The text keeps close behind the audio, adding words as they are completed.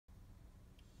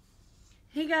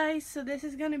Hey guys, so this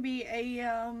is gonna be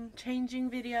a changing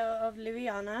video of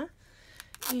Liviana,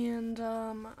 and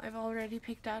I've already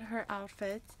picked out her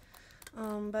outfit,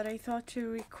 but I thought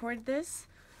to record this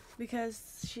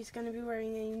because she's gonna be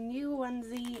wearing a new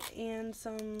onesie and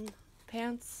some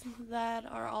pants that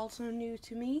are also new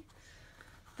to me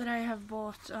that I have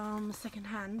bought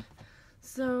secondhand.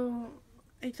 So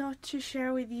I thought to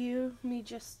share with you me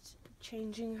just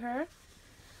changing her.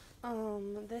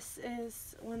 This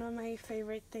is one of my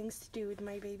favorite things to do with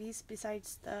my babies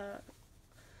besides the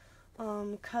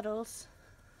cuddles.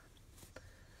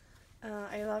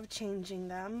 I love changing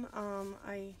them. How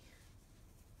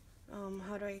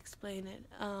do I explain it?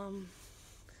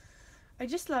 I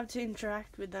just love to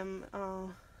interact with them.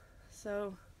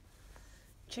 So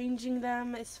changing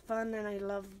them is fun, and I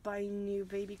love buying new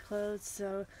baby clothes,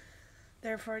 so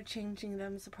therefore changing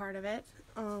them is a part of it.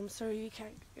 So you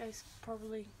guys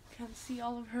probably can't see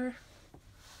all of her.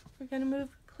 We're gonna move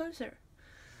closer.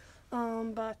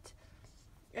 But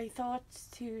I thought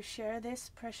to share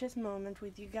this precious moment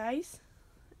with you guys.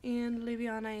 And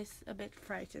Liviana is a bit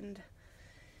frightened.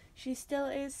 She still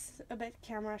is a bit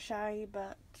camera shy,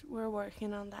 but we're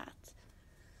working on that.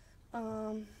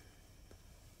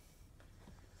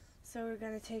 So we're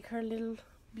gonna take her little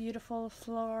beautiful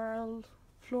floral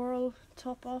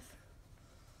top off.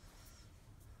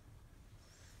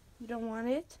 You don't want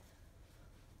it?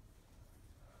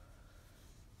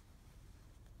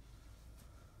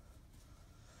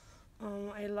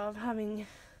 I love having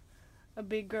a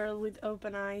big girl with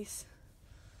open eyes.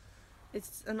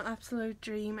 It's an absolute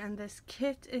dream, and this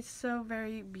kit is so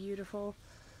very beautiful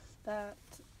that,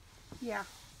 yeah,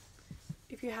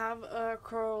 if you have a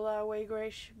Karola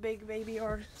Wegerich big baby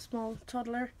or small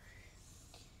toddler,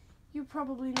 you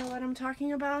probably know what I'm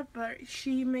talking about, but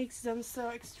she makes them so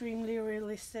extremely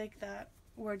realistic that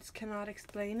words cannot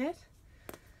explain it.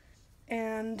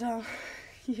 And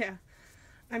yeah,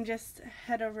 I'm just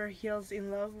head over heels in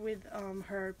love with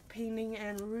her painting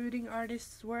and rooting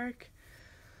artist's work.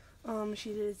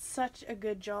 She did such a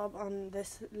good job on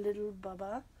this little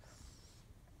bubba.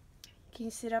 Can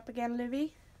you sit up again,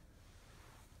 Livy?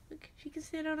 Look, she can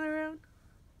sit on her own.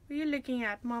 What are you looking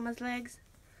at, Mama's legs?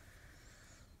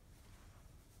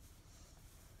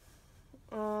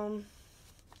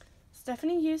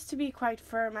 Stephanie used to be quite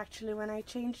firm actually when I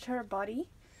changed her body,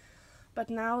 but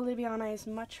now Liviana is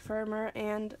much firmer,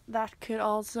 and that could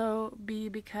also be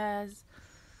because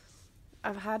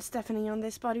I've had Stephanie on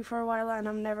this body for a while and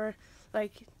I've never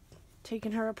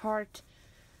taken her apart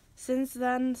since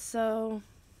then. So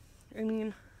I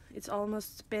mean, it's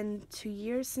almost been 2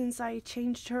 years since I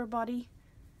changed her body,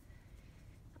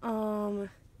 and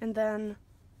then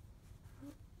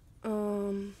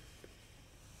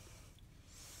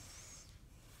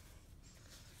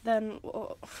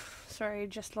oh, sorry, I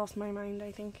just lost my mind,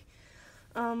 I think.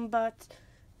 But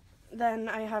then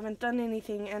I haven't done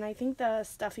anything, and I think the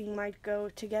stuffing might go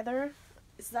together.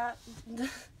 Does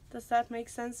that make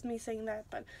sense, me saying that?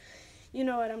 But you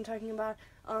know what I'm talking about.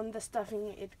 The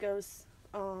stuffing, it goes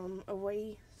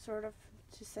away, sort of,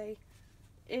 to say.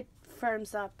 It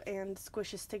firms up and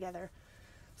squishes together.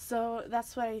 So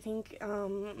that's what I think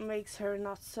makes her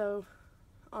not so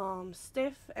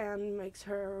stiff and makes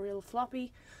her real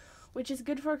floppy, which is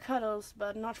good for cuddles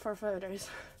but not for photos.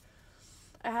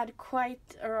 I had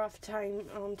quite a rough time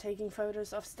taking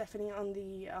photos of Stephanie on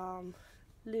the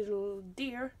little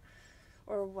deer,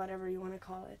 or whatever you want to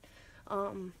call it.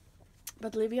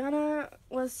 But Liviana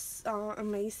was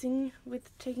amazing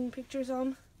with taking pictures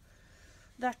on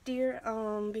that deer,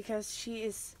 because she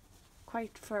is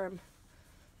quite firm.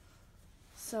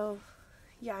 So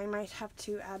yeah, I might have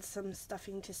to add some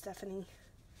stuffing to Stephanie.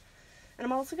 And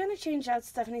I'm also going to change out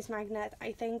Stephanie's magnet,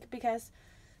 I think, because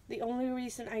the only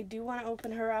reason I do want to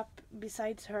open her up,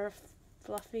 besides her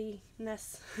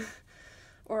fluffiness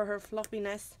or her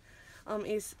floppiness,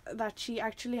 is that she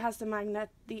actually has the magnet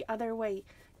the other way.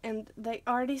 And the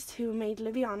artist who made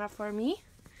Liviana for me,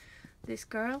 this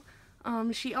girl,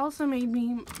 she also made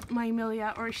me my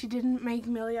Milia, or she didn't make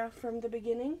Milia from the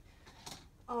beginning.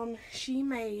 She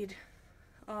made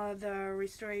the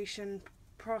restoration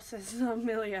process of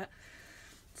Milia.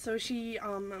 So she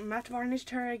matte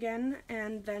varnished her again,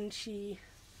 and then she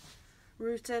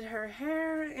rooted her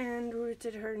hair and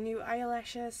rooted her new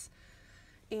eyelashes,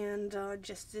 and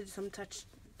just did some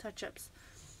touch-ups.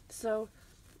 So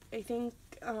I think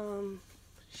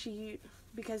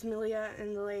because Milia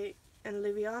and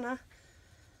Liviana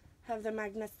have the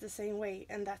magnets the same way,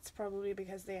 and that's probably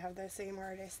because they have the same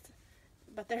artist.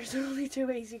 But there's only 2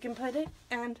 ways you can put it,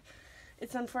 and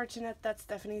it's unfortunate that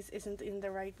Stephanie's isn't in the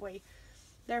right way.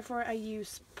 Therefore I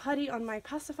use putty on my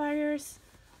pacifiers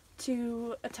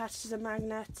to attach to the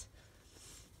magnet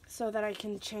so that I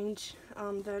can change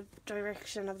the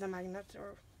direction of the magnet,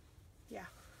 or yeah.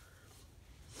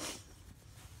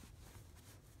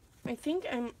 I think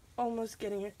I'm almost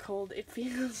getting a cold. It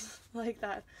feels like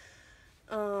that.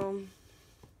 And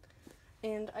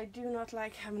I do not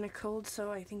like having a cold,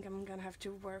 so I think I'm gonna have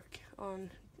to work on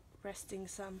resting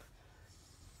some.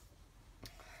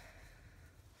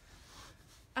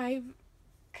 I've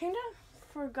kind of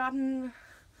forgotten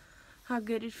how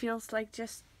good it feels like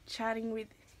just chatting with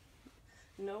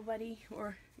nobody,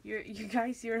 or you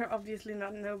guys, you're obviously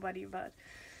not nobody, but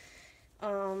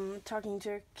talking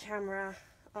to a camera,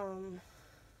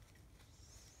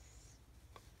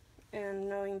 and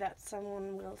knowing that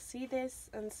someone will see this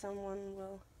and someone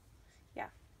will, yeah,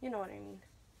 you know what I mean.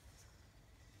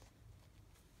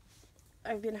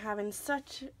 I've been having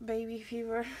such baby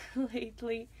fever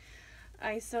lately.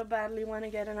 I so badly want to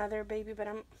get another baby, but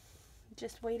I'm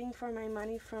just waiting for my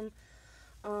money from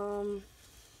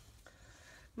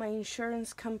my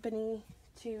insurance company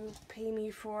to pay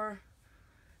me for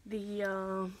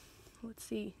the, let's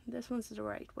see, this one's the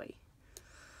right way.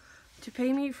 To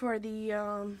pay me for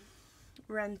the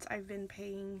rent I've been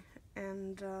paying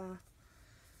and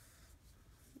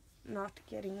not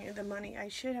getting the money I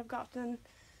should have gotten.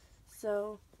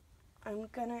 So I'm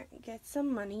gonna get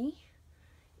some money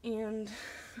and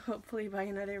hopefully buy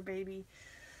another baby.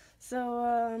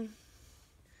 So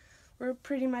we're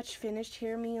pretty much finished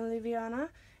here, me and Liviana.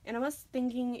 And I was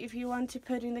thinking, if you want to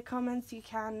put in the comments, you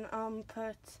can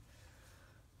put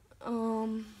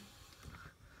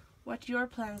what your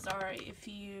plans are if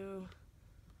you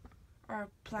are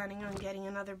planning on getting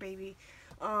another baby,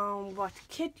 what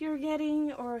kit you're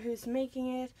getting or who's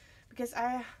making it, because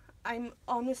I'm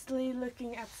honestly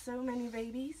looking at so many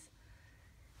babies,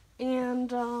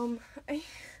 and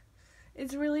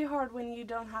it's really hard when you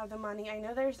don't have the money. I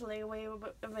know there's layaway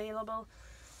available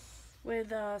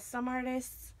with some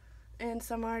artists and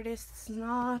some artists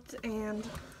not, and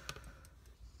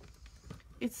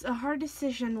it's a hard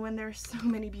decision when there's so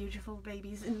many beautiful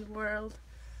babies in the world.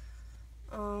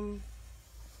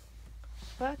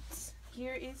 But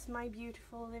here is my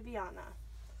beautiful Liviana.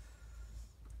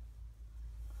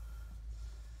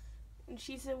 And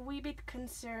she's a wee bit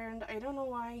concerned. I don't know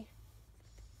why.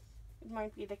 It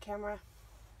might be the camera.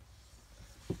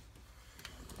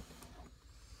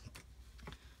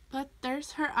 But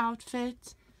there's her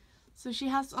outfit. So she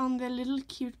has on the little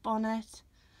cute bonnet,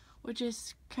 which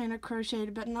is kind of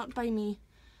crocheted, but not by me.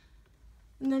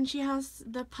 And then she has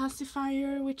the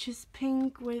pacifier, which is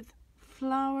pink with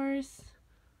flowers.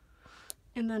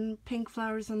 And then pink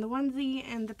flowers on the onesie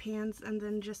and the pants, and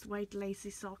then just white lacy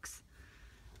socks.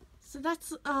 So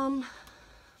that's, oh,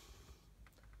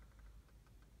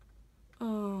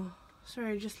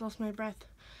 sorry, I just lost my breath.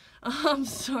 I'm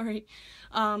sorry.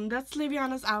 That's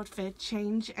Liviana's outfit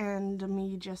change and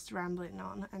me just rambling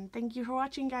on. And thank you for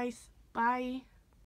watching, guys. Bye.